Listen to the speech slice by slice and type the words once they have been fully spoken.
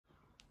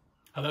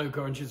Hello,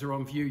 Gorringes are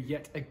on view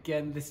yet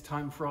again, this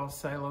time for our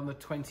sale on the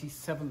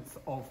 27th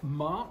of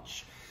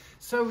March.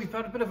 So we've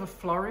had a bit of a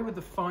flurry with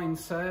the fine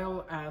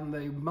sale, and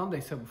the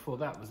Monday sale before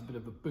that was a bit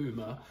of a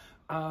boomer.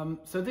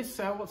 So this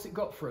sale, what's it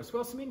got for us?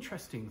 Well, some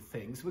interesting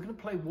things. We're going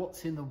to play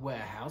What's in the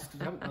Warehouse, because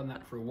we haven't done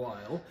that for a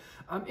while.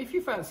 If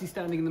you fancy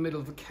standing in the middle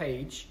of a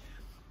cage,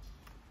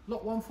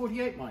 lot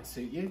 148 might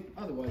suit you.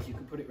 Otherwise, you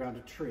can put it around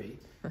a tree.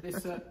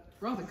 This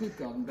rather good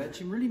garden bench,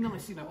 and really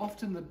nice. You know,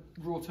 often the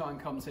raw time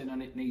comes in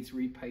and it needs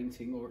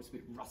repainting, or it's a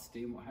bit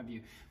rusty and what have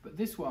you. But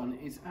this one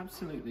is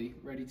absolutely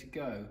ready to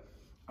go.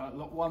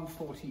 Lot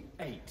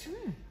 148.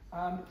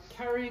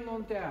 Carrying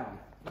on down,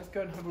 let's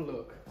go and have a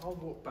look. I'll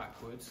walk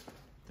backwards.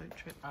 Don't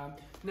trip.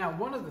 Now,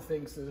 one of the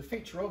things that a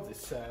feature of this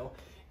sale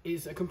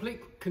is a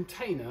complete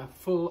container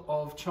full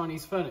of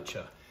Chinese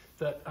furniture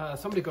that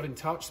somebody got in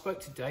touch, spoke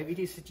to David.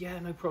 He said, yeah,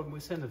 no problem,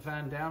 we'll send a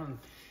van down, and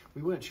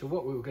we weren't sure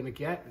what we were going to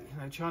get.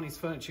 You know, Chinese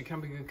furniture can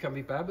be good, can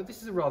be bad, but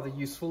this is a rather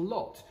useful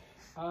lot.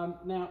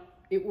 Now,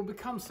 it will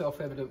become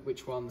self-evident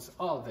which ones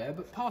are there,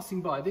 but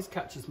passing by, this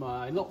catches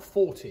my eye, lot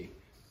 40.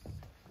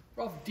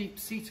 Rather deep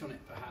seat on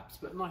it, perhaps,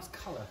 but nice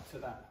colour to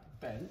that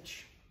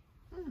bench.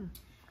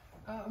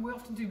 And we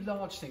often do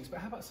large things, but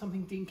how about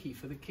something dinky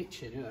for the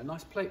kitchen? You know, a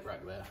nice plate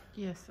rack there.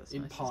 Yes, that's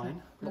in nice, pine,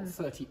 lot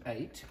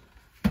 38.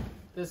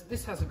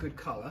 This has a good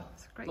colour.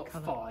 It's a great lot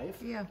colour. 5.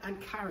 Yeah.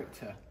 And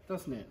character,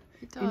 doesn't it?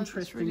 It does.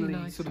 Interestingly, it's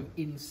really nice. Sort of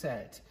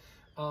inset.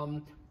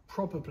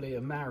 Probably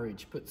a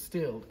marriage, but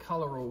still,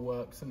 colour all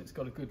works, and it's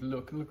got a good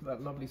look. And look at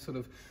that lovely sort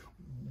of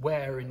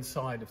wear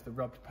inside of the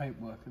rubbed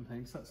paintwork and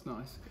things. That's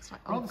nice. It's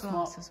like rather old smart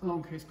glass as well.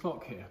 long case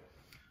clock here.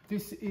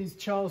 This is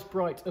Charles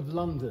Bright of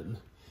London,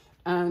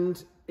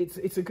 and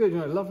it's a good, you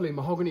know, lovely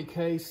mahogany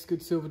case,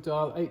 good silver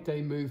dial,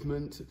 8-day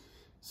movement,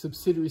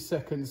 subsidiary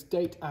seconds,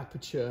 date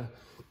aperture.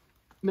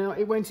 Now,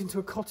 it went into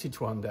a cottage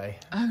one day,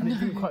 and it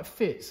didn't quite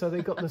fit, so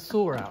they got the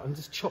saw out and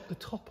just chopped the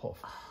top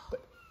off.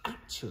 But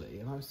actually,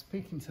 and I was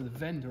speaking to the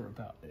vendor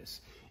about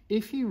this,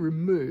 if you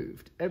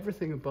removed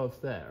everything above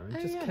there and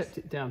just kept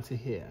it down to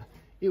here,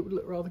 it would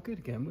look rather good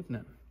again, wouldn't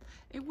it?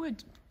 It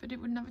would, but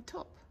it wouldn't have a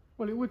top.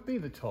 Well, it would be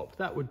the top.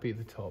 That would be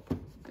the top.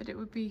 But it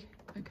would be,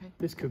 okay.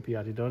 This could be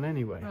added on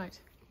anyway. Right.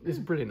 It's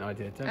a brilliant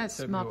idea. That's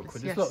don't be marvellous,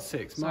 awkward. yes. It's lot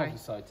 6, Sorry.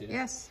 marvellous idea.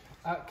 Yes.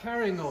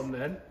 Carrying on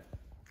then.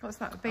 What's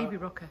that, a baby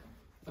rocker?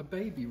 A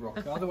baby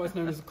rocker, otherwise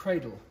known as a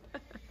cradle.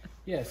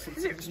 Yes,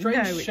 it's a No,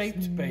 strange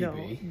shaped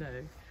baby. No.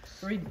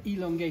 Very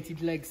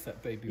elongated legs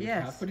that baby would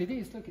have, but it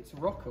is. Look, it's a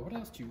rocker. What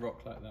else do you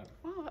rock like that?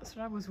 Well, that's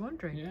what I was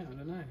wondering. Yeah, I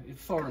don't know.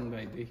 It's foreign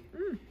baby.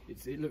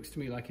 It looks to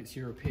me like it's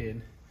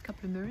European.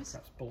 Couple of mirrors.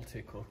 Perhaps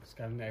Baltic or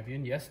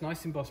Scandinavian. Yes,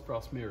 nice embossed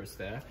brass mirrors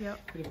there.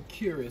 Yep. Bit of a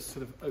curious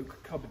sort of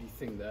oak cupboardy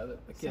thing there that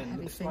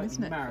again looks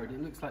slightly married.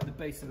 It looks like the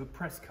base of a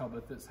press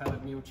cupboard that's had a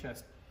mule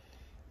chest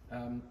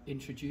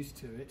introduced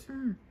to it.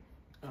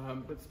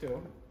 But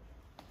still,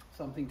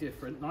 something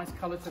different. Nice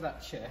colour to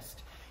that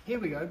chest. Here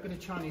we go, bit of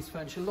Chinese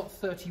furniture, lot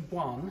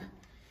 31.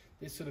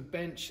 This sort of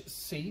bench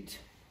seat.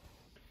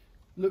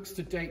 Looks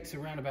to date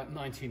around about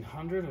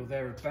 1900 or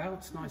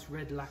thereabouts. Nice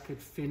red lacquered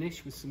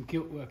finish with some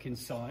gilt work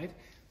inside.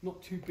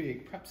 Not too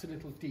big, perhaps a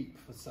little deep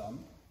for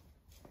some.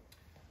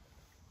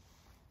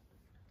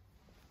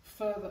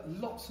 Further,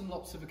 lots and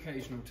lots of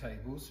occasional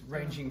tables,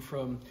 ranging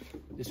from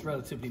this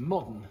relatively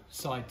modern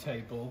side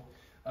table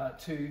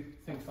to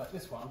things like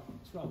this one.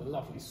 It's rather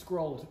lovely,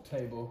 scrolled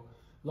table,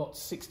 lot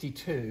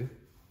 62.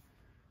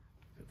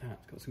 Look at that,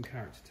 it's got some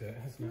character to it,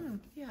 hasn't it?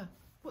 Yeah.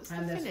 What's the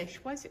finish?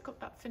 Why has it got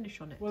that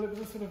finish on it? Well, it was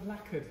a sort of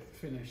lacquered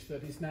finish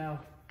that is now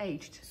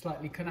aged.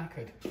 Slightly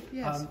knackered.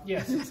 Yes.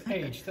 Yes, it's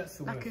aged, that's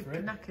the word for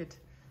it. Knackered.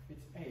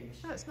 It's aged.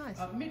 Oh, that's nice.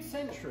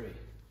 Mid-century.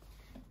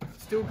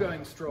 Still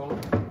going strong,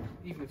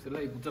 even if the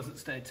label doesn't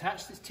stay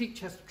attached. This teak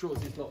chest of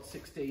drawers is lot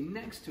 16.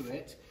 Next to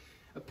it,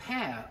 a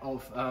pair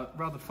of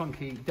rather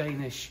funky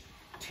Danish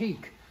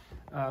teak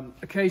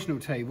occasional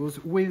tables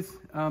with,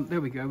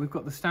 there we go, we've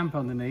got the stamp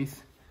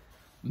underneath,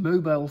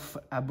 Mobile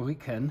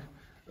Fabriken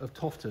of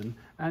Tofton,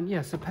 and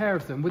yes, a pair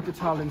of them with the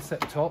tile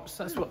inset tops.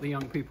 That's what the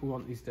young people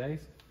want these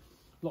days.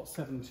 Lot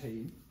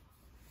 17.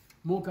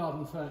 More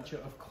garden furniture,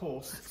 of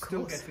course.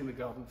 Still getting the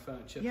garden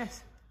furniture.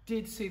 Yes.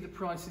 Did see the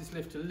prices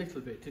lift a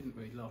little bit, didn't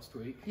we, last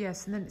week?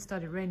 Yes, and then it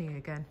started raining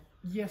again.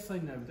 Yes, I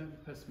know. Don't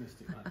be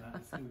pessimistic like that.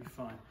 It's going to be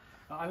fine.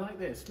 I like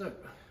this.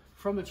 Look,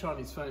 from the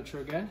Chinese furniture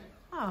again.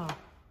 Oh.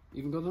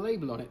 Even got a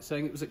label on it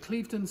saying it was at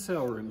Clevedon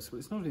Sale Rooms, but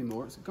it's not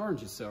anymore. It's at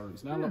Gorringes Sale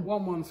Rooms now. Lot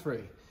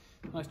 113.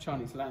 Nice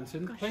Chinese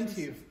lantern. Gosh,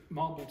 plenty of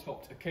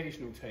marble-topped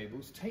occasional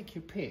tables. Take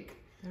your pick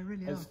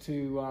as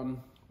to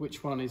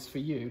which one is for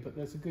you, but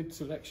there's a good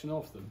selection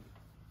of them.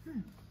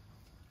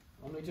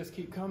 And they just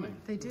keep coming.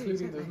 They do,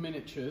 including the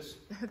miniatures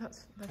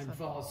that's and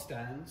vase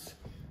stands.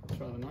 It's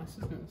rather nice,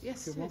 isn't it?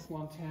 Yes, good one,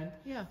 110.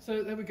 Yeah.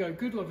 So there we go,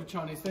 good lot of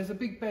Chinese. There's a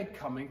big bed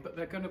coming, but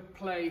they're going to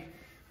play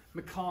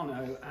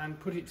Meccano and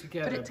put it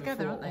together,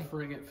 before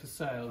offering it for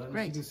sale. And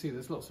as you can see,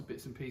 there's lots of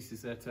bits and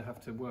pieces there to have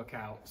to work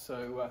out.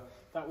 So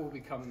that will be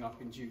coming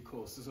up in due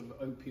course, a sort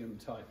of opium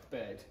type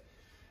bed.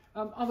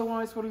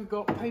 Otherwise, what have we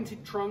got?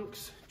 Painted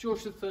trunks,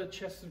 George III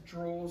chest of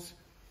drawers,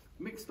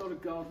 mixed lot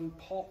of garden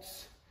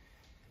pots,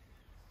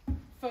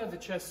 Further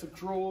chests of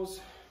drawers,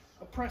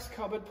 a press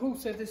cupboard. Paul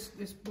said this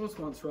was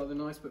once rather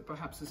nice, but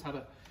perhaps has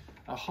had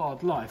a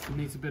hard life and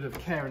needs a bit of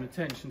care and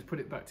attention to put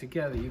it back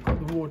together. You've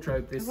got the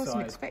wardrobe this side. I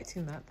wasn't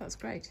expecting that. That's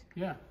great.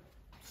 Yeah.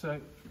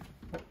 So,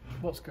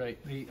 what's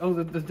great? The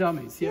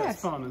dummies. Yeah, Yes.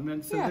 it's fun. And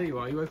then, so Yeah. there you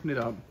are. You open it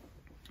up.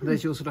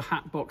 There's your sort of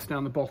hat box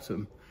down the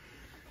bottom.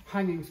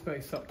 Hanging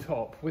space up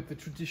top with the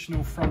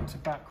traditional front to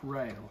back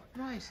rail.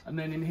 Right. And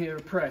then in here a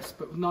press,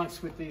 but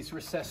nice with these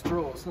recessed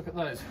drawers. Look at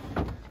those.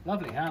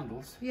 Lovely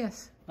handles.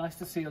 Yes. Nice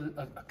to see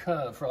a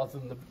curve rather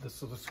than the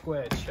sort of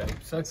squared shape.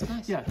 So, That's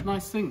nice. yeah,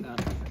 nice thing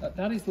that.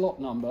 That is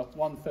lot number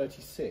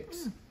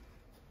 136.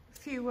 A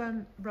few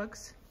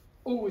rugs.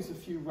 Always a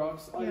few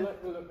rugs. I Yeah.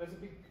 like the look. There's a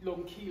big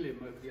long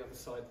keylim over the other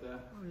side there.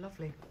 Oh,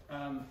 lovely.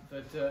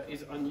 That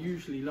is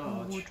unusually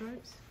large.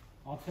 Wardrobes.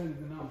 I'll tell you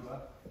the number.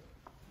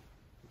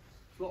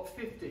 Lot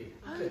 50.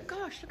 Oh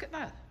gosh, look at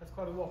that. That's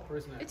quite a whopper,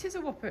 isn't it? It is a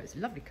whopper. It's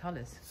lovely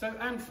colours. So,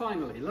 and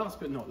finally, last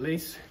but not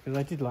least, because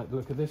I did like the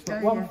look of this, Oh,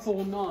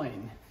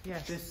 149.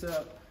 Yes. This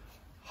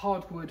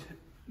hardwood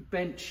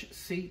bench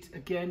seat,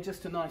 again,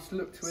 just a nice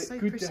look to it. So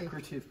Good pretty.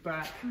 decorative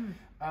back.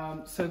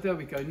 So there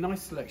we go,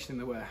 nice selection in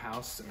the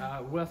warehouse.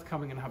 Worth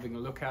coming and having a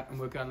look at, and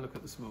we're going to look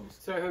at the smalls.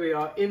 So here we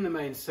are in the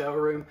main sale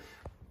room.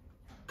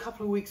 A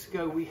couple of weeks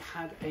ago we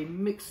had a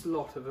mixed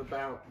lot of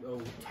about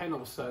 10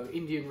 or so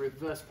Indian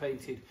reverse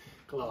painted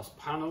glass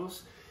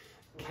panels.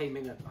 Came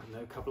in at, I don't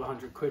know, a couple of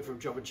 £100 from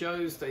Jobber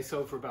Joe's. They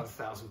sold for about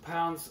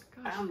 £1,000,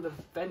 and the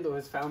vendor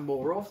has found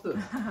more of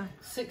them.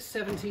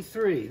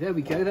 673. There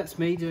we go. That's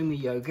me doing the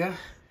yoga.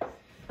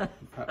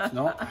 Perhaps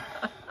not.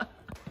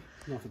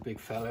 Not a big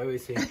fellow,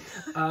 is he?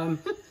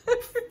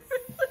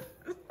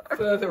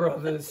 Further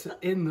others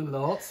in the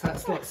lot.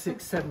 That's lot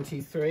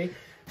 673.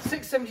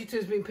 672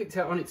 has been picked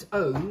out on its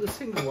own, the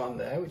single one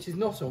there, which is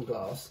not on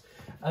glass.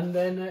 And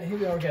then here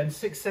we are again,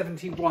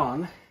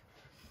 671.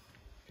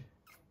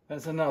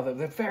 There's another.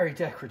 They're very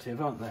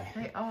decorative, aren't they?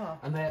 They are.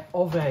 And they're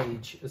of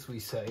age, as we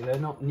say. They're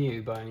not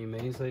new by any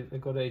means. They've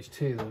got age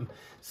to them.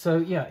 So,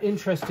 yeah,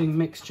 interesting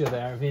mixture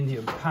there of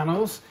Indian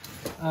panels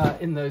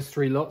in those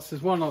three lots.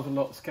 There's one other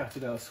lot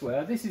scattered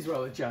elsewhere. This is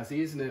rather jazzy,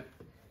 isn't it?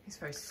 It's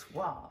very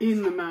suave.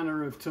 In the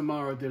manner of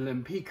Tamara de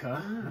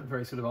Lempicka, a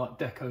very sort of Art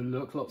Deco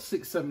look. Lot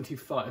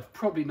 675.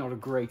 Probably not a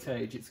great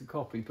age. It's a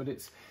copy, but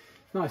it's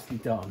nicely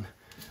done.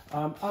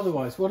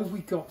 Otherwise, what have we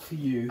got for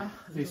you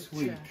this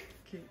week?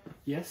 Cute.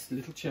 Yes,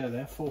 little chair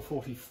there,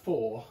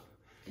 444.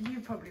 You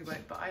probably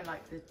won't, but I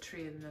like the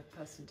tree and the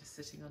person just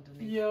sitting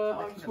underneath. Yeah,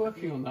 I was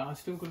working on that. I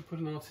still got to put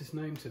an artist's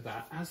name to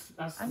that. As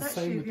And the actually,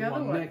 same with the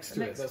other one next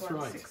to it. That's one,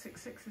 right.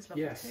 666 is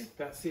lovely Yes, too.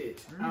 that's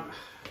it.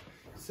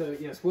 So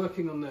yes,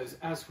 working on those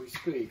as we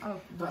speak. Oh,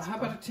 but that's how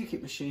fun. about a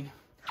ticket machine?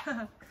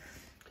 There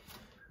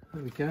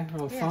we go.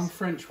 Oh, Yes. fun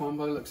French one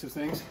by the looks of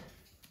things.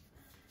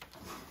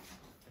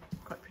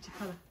 Quite pretty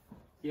colour.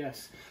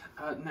 Yes.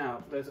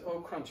 Now, there's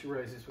Old Crunchy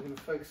Roses. We're going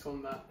to focus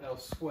on that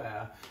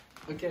elsewhere.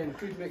 Again,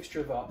 good mixture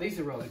of art. These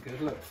are rather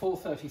good. Look,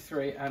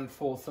 433 and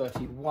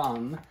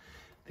 431.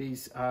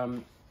 These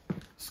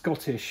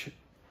Scottish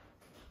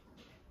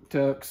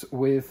Dirks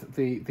with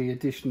the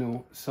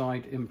additional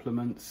side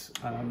implements.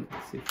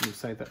 Let's see if you can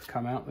say that's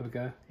come out. There we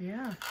go.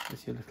 Yeah.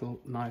 There's your little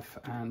knife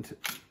and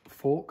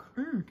fork.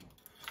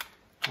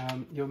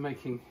 You're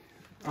making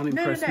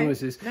unimpressed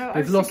noises. No,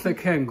 They've lost their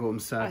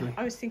Cairngorms, sadly.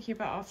 I was thinking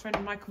about our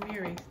friend Michael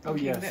Murray. Oh,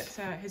 yes.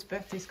 That his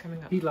birthday's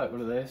coming up. He'd like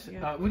one of those.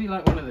 Yeah. Would he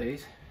like one of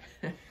these?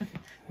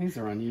 These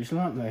are unusual,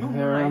 aren't they? Oh,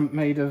 They're my.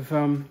 made of...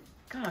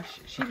 Gosh,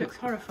 she looks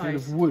horrified.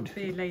 of wood.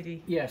 The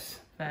lady. yes,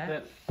 There.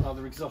 they're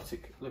rather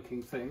exotic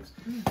looking things.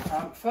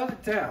 Further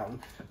down,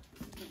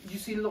 you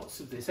see lots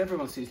of this.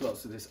 Everyone sees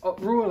lots of this.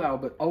 Royal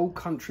Albert Old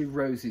Country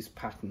Roses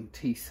pattern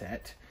tea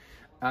set.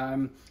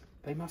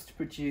 They must have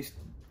produced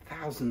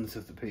thousands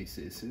of the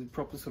pieces. It's a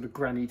proper sort of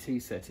granny tea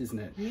set, isn't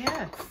it?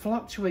 Yeah.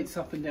 Fluctuates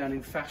up and down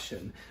in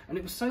fashion, and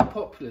it was so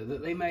popular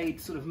that they made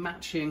sort of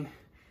matching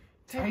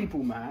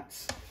table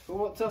mats. But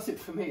what does it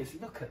for me is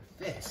look at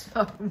this.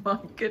 Oh my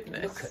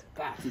goodness. Look at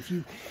that. If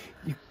you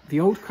the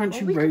Old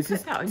Country we could Roses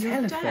put that on your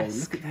telephone.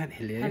 desk. Look at that,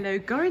 Hillier. Hello,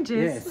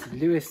 Gorringes. Yes,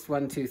 Lewes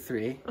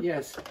 123.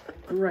 Yes,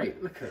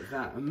 great. Look at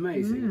that,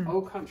 amazing.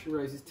 Old Country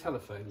Roses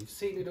telephone. You've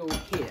seen it all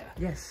here.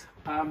 Yes.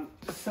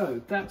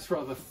 So that's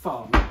rather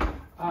fun.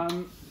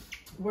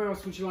 Where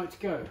else would you like to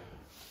go?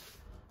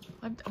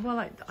 I'm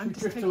just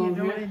drift taking it along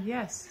all here? in.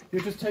 Yes.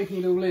 You're just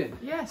taking it all in.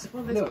 Yes.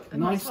 Well, there's Look, a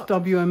nice lot.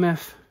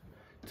 WMF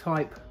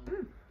type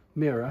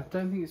mirror.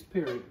 Don't think it's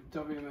period,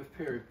 WMF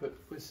period, but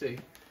we'll see.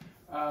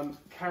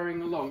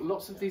 Carrying along,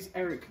 lots of these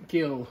Eric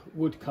Gill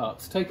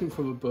woodcuts taken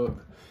from a book.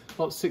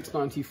 Lot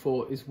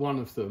 694 is one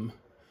of them.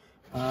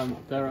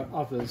 There are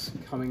others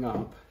coming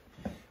up.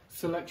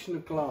 Selection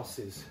of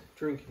glasses,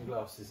 drinking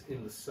glasses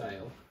in the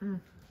sale.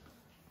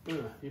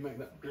 You make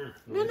that.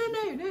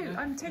 No.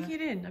 I'm taking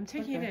it in. I'm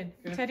taking it in.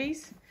 Good.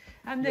 Teddies.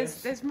 And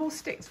there's more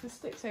sticks with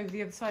sticks over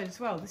the other side as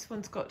well. This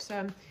one's got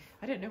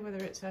I don't know whether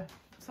it's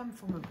some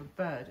form of a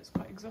bird. It's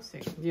quite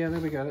exotic. Yeah, there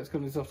we go. That's got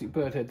an exotic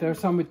bird head. There are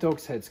some with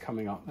dog's heads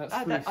coming up. That's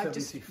I've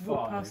just 375.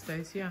 walked past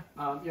those. Yeah.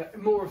 Yeah,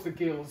 more of the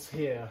gills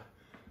here.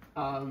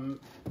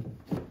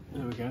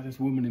 There we go. There's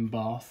Woman in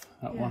Bath.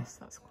 That one. Yes,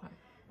 that's quite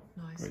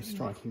nice. Very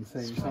striking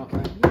things, Striking,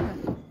 aren't they?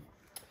 yeah.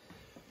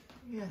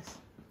 Yes,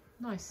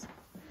 nice.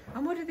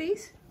 And what are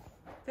these?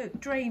 The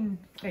drain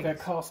things? They're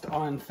cast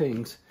iron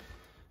things.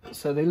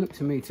 So they look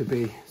to me to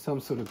be some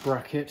sort of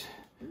bracket.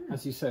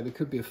 As you say, they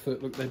could be a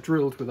foot. Look, they're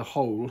drilled with a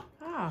hole.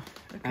 Ah,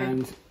 okay.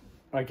 And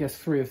I guess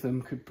 3 of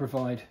them could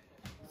provide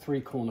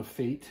 3 corner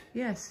feet.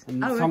 Yes.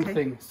 And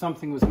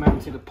something was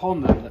mounted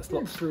upon them. That's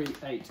lot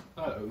 380.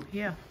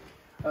 Yeah.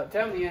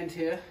 Down the end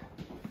here,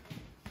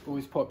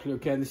 always popular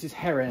again, this is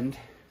Hair End,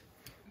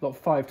 lot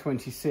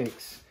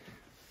 526.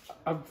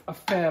 A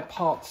fair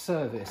part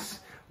service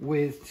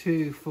with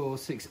 2, 4,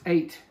 6,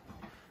 8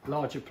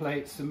 larger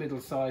plates, the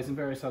middle size and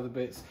various other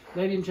bits.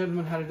 Lady and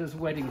gentleman had it as a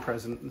wedding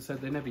present and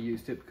said they never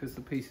used it because the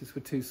pieces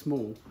were too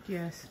small.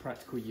 Yes. For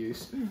practical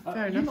use.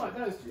 Fair enough. You like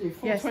those?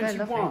 421. Yes,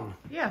 they're lovely.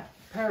 Yeah.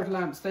 Pair of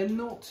lamps. They're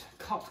not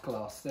cut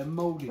glass. They're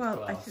moulded glass.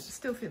 Well, I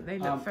still think they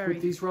look very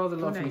with these rather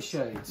lovely ornate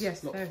shades.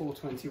 Yes, lot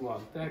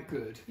 421. They're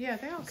good. Yeah,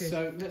 they are good.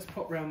 So let's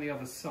pop round the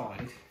other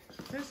side.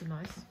 Those are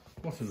nice.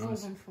 What a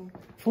nice. 414.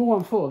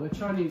 414.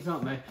 They're Chinese,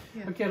 aren't they?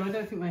 Yeah. Again, I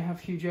don't think they have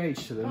huge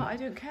age to them. Well, I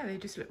don't care. They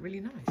just look really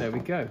nice. There we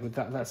go. With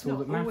that, that's all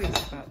that matters. It's not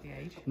always about the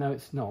age. No,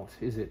 it's not,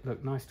 is it?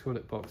 Look, nice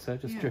toilet box there,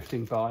 just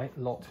drifting by.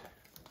 Lot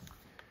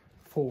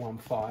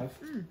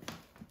 415.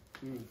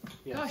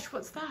 Yes. Gosh,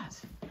 what's that?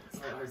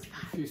 I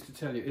refuse to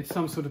tell you. It's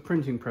some sort of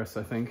printing press,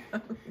 I think.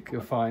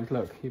 You'll find.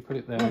 Look, you put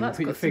it there, and you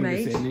put your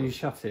fingers in, and you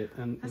shut it,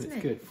 and it's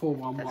good.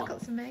 411. That's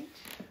got some age.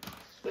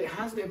 It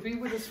hasn't. It'll be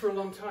with us for a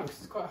long time because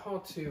it's quite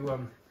hard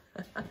to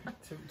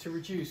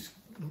reduce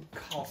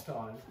cast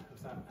iron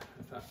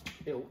of that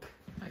ilk.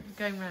 Right,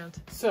 going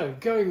round. So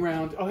going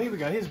round. Oh, here we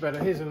go. Here's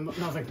better. Here's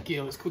another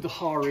gill. It's called the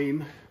harem.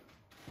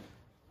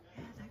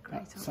 Yeah, they're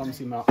great. That sums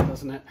him up,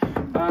 doesn't it?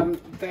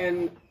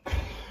 Then,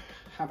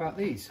 how about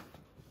these?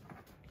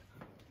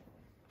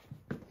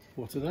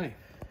 What are they?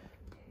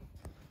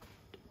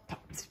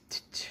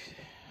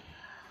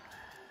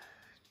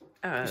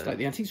 Just like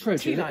the antiques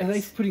roadshow. Are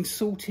they putting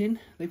salt in? Are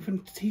they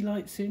putting tea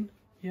lights in?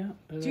 Yeah.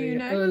 Do you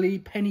know? Early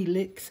penny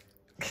licks.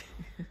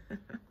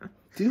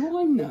 Do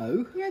I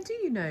know? Yeah, do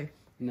you know?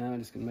 No, I'm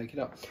just going to make it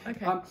up.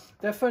 Okay.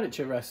 They're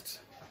furniture rests.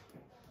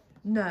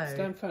 No.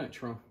 Stand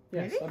furniture on.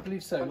 Yes, really? I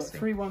believe so. Look,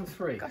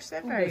 313. Gosh,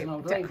 they're very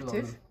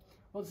decorative.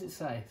 What does it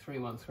say?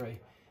 313.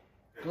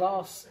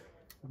 Glass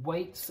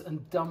weights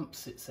and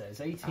dumps, it says.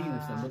 18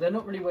 of them. But they're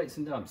not really weights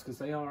and dumps because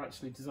they are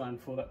actually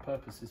designed for that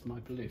purpose, is my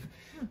belief.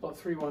 Lot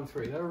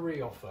 313. They're a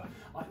re-offer.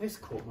 This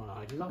caught my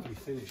eye. Lovely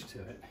finish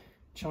to it.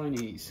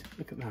 Chinese.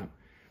 Look at that.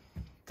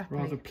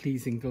 Rather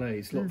pleasing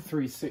glaze. Lot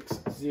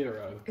 360.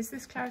 Is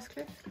this Clarice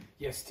Cliff?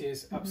 Yes, it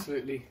is.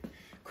 Absolutely.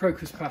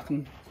 Crocus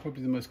pattern.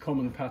 Probably the most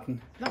common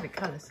pattern. Lovely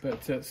colours.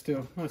 But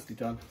still, nicely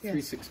done. Yes.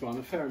 361.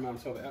 A fair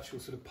amount of it. Actual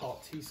sort of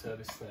part tea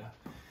service there.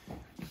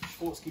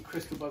 Schwarzsky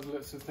crystal by the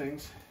looks of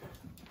things.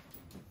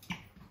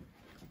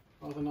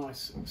 Rather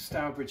nice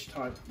Stourbridge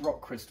type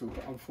rock crystal,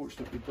 but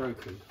unfortunately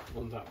broken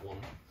on that one.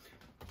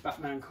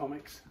 Batman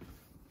comics.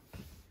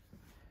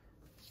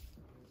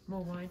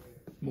 More wine.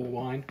 More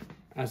wine,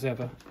 as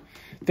ever.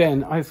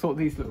 Then I thought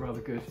these looked rather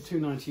good.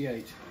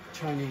 298.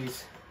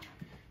 Chinese,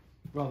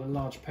 rather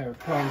large pair of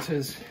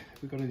planters.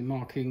 We've got any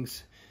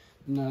markings?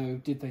 No.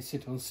 Did they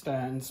sit on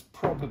stands?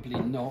 Probably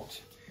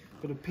not.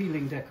 But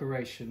appealing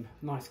decoration,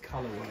 nice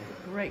colourway.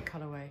 Great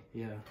colourway.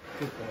 Yeah,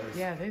 good those.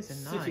 Yeah, those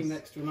are nice. Sitting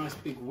next to a nice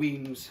big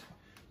Weems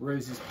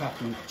Roses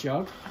pattern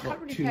jug. I can't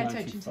really pay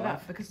attention to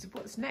that because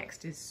what's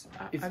next is...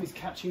 it's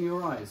catching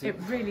your eyes. It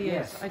really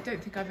is. I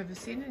don't think I've ever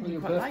seen anything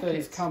quite like it. Your birthday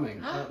is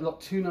coming. Lot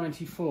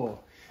 294. Wow.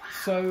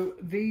 So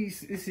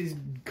this is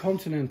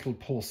continental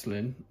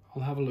porcelain.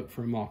 I'll have a look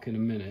for a mark in a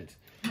minute.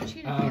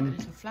 Actually, look at the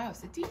little flowers.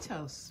 The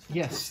details.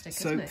 Yes,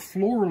 so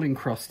floral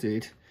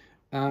encrusted.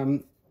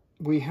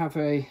 We have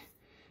a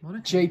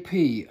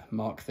JP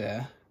mark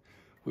there,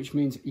 which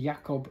means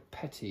Jacob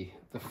Petit,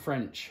 the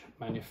French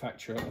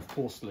manufacturer of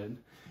porcelain.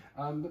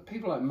 But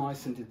people like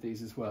Meissen did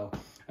these as well.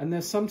 And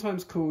they're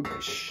sometimes called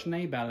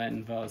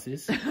Schneeballen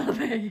vases,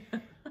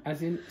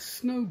 as in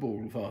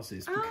snowball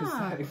vases,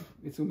 because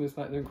it's almost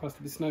like they're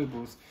encrusted with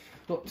snowballs.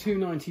 Lot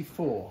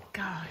 294.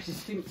 Gosh.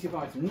 Distinctive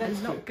item.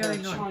 Next to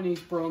it,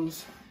 Chinese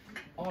bronze,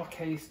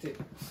 archaistic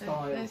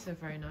style. Those are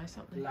very nice,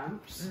 aren't they?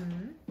 Lamps.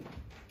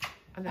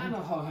 And a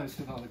whole host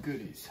of other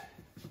goodies.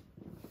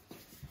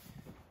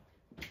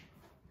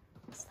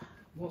 What's that?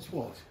 What's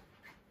what?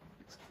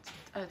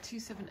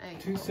 278.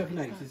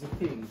 278 is a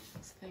thing.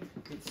 It's a thing.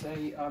 It's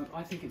a,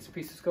 I think it's a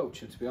piece of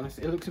sculpture, to be honest.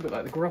 It looks a bit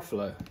like the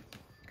Gruffalo.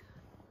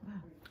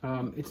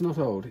 Wow. It's not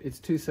old. It's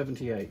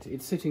 278.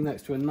 It's sitting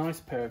next to a nice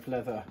pair of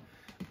leather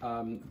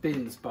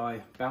bins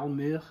by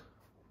Balmire.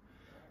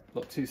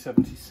 Lot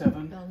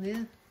 277.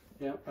 Balmire.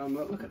 Yeah,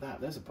 well, look at that.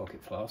 There's a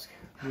pocket flask.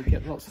 We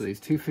get lots of these.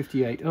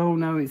 258. Oh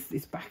no,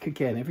 it's back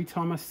again. Every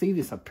time I see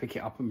this, I pick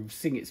it up and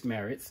sing its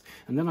merits,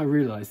 and then I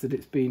realise that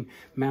it's been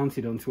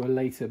mounted onto a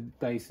later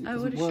base. It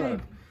doesn't work.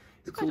 Shame.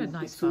 It's quite a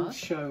nice vase. It's all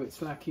show.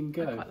 It's lacking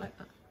go. I quite like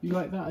that. You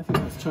like that? I think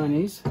that's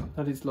Chinese.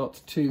 That is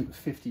lot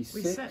 256.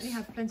 We certainly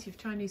have plenty of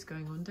Chinese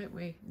going on, don't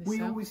we?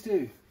 We always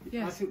do.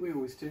 Yes. I think we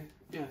always do.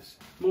 Yes.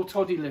 More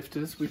toddy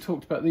lifters. We've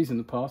talked about these in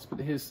the past, but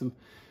here's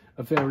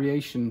a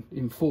variation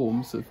in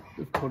forms of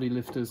toddy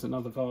lifters and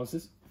other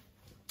vases.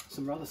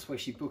 Some rather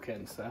swishy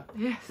bookends there.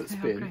 Yes, that they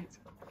spin. are great.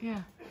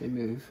 Yeah. They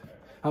move.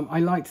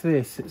 I liked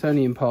this. It's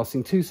only in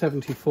passing.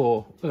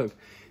 274. Look,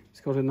 it's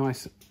got a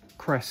nice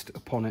crest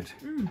upon it.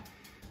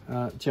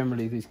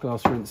 Generally, these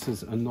glass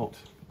rinsers are not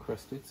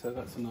crested, so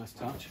that's a nice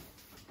touch.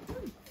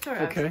 Sorry,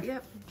 Okay.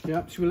 Yep.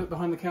 Yeah. Should we look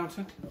behind the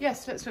counter?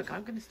 Yes, let's look.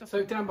 I'm going to stop.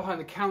 So down behind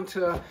the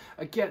counter,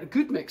 again, a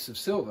good mix of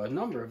silver, a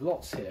number of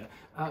lots here.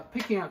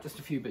 Picking out just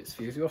a few bits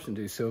for you, as we often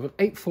do silver.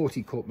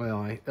 840 caught my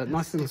eye. A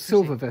nice little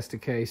silver Vesta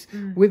case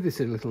with this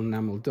little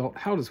enamel dot.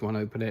 How does one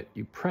open it?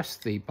 You press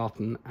the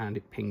button and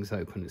it pings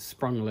open. It's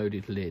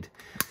sprung-loaded lid.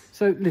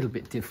 So a little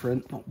bit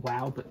different, not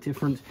wow, but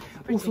different.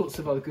 All sorts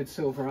of other good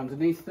silver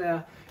underneath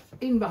there.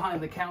 In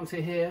behind the counter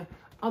here,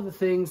 other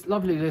things,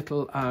 lovely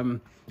little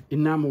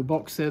enamel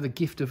box there, the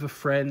gift of a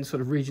friend,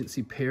 sort of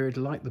Regency period,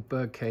 like the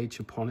bird cage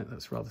upon it.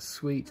 That's rather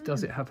sweet.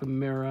 Does it have a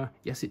mirror?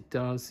 Yes, it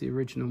does. The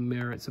original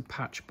mirror. It's a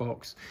patch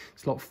box.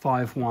 It's lot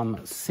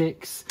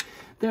 516.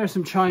 There are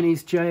some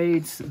Chinese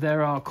jades.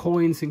 There are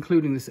coins,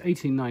 including this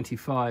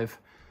 1895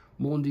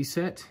 Maundy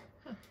set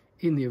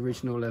in the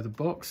original leather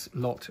box,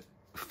 lot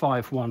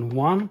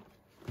 511.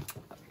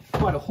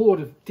 Quite a hoard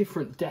of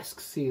different desk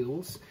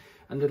seals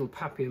and little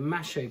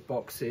papier-mâché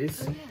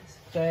boxes. Oh, yes.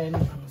 Then,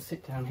 I'm going to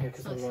sit down here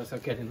because otherwise I'll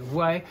get in the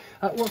way.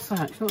 What's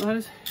that? You know what that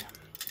is?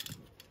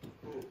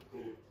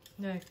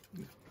 No.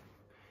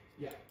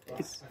 Yeah.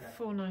 It's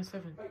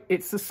 497.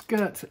 It's a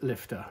skirt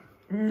lifter.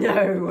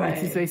 No way.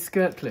 It is a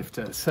skirt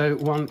lifter. So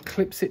one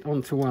clips it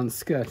onto one's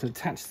skirt and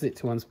attaches it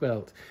to one's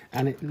belt,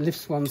 and it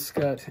lifts one's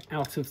skirt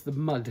out of the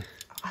mud.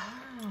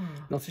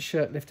 Not a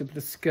shirt lifter, but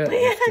a skirt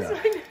lifter. Yes,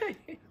 I know.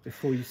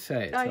 Before you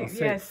say it, I'll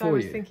say it for I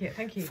was you. thinking it.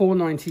 Thank you.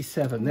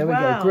 497. There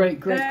Wow, we go.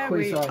 Great there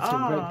quiz we item.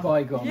 are. Great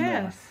bygone.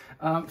 Yes.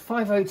 There.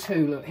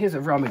 502. Look, here's a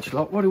rummage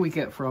lot. What do we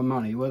get for our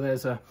money? Well,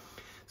 there's a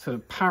sort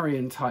of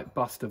Parian type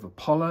bust of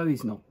Apollo.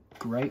 He's not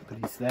great, but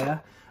he's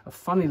there. A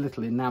funny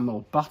little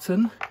enamel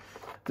button.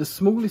 The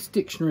smallest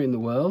dictionary in the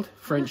world,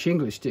 French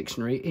English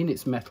dictionary, in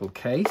its metal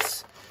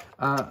case.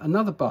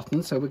 Another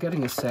button, so we're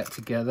getting a set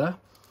together.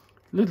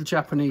 Little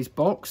Japanese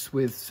box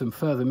with some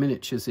further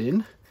miniatures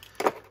in.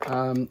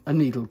 A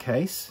needle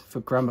case for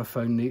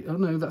gramophone needle. Oh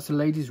no, that's a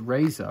lady's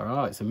razor.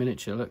 Ah, it's a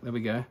miniature. Look, there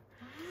we go.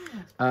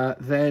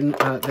 Then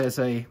there's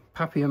a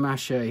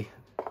papier-mâché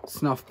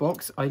snuff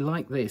box. I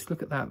like this.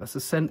 Look at that. That's a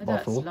scent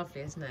bottle. That's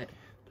lovely, isn't it?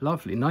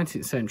 Lovely.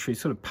 19th century,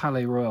 sort of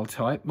Palais Royal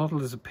type,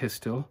 modelled as a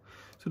pistol.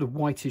 Sort of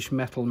whitish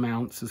metal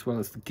mounts as well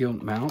as the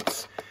gilt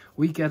mounts.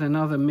 We get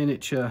another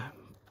miniature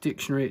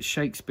dictionary. It's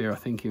Shakespeare, I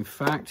think, in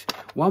fact.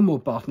 One more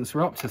button, so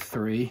we're up to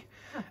 3.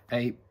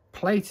 A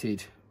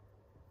plated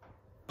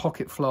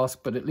pocket flask,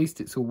 but at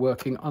least it's all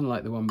working,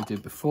 unlike the one we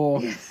did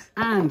before. Yes.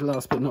 And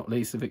last but not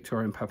least, the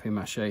Victorian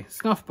papier-mâché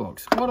snuff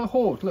box. What a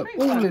hoard. Look,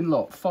 all in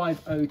lot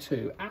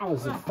 502.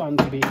 Hours of fun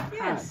to be had.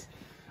 Yes.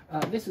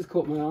 This has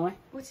caught my eye.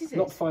 What is it?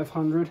 Lot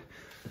 500.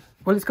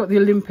 Well, it's got the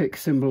Olympic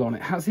symbol on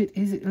it. Has it?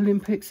 Is it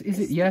Olympics? Is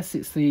it? Yes,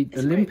 it's the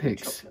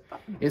Olympics.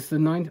 It's the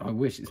I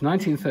wish it's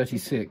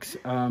 1936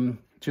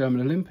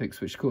 German Olympics,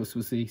 which of course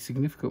was the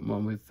significant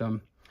one with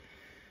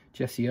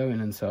Jesse Owen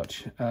and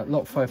such.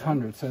 Lot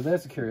 500. So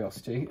there's a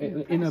curiosity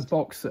in a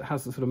box that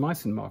has the sort of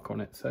Meissen mark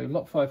on it. So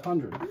lot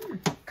 500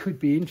 could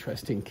be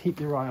interesting. Keep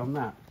your eye on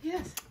that.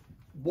 Yes.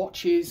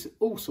 Watches,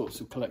 all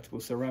sorts of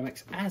collectible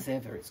ceramics, as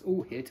ever. It's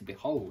all here to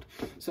behold.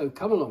 So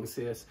come along and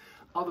see us.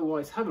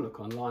 Otherwise, have a look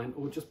online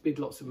or just bid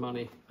lots of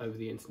money over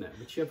the internet,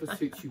 whichever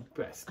suits you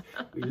best.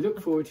 We look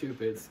forward to your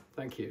bids.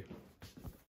 Thank you.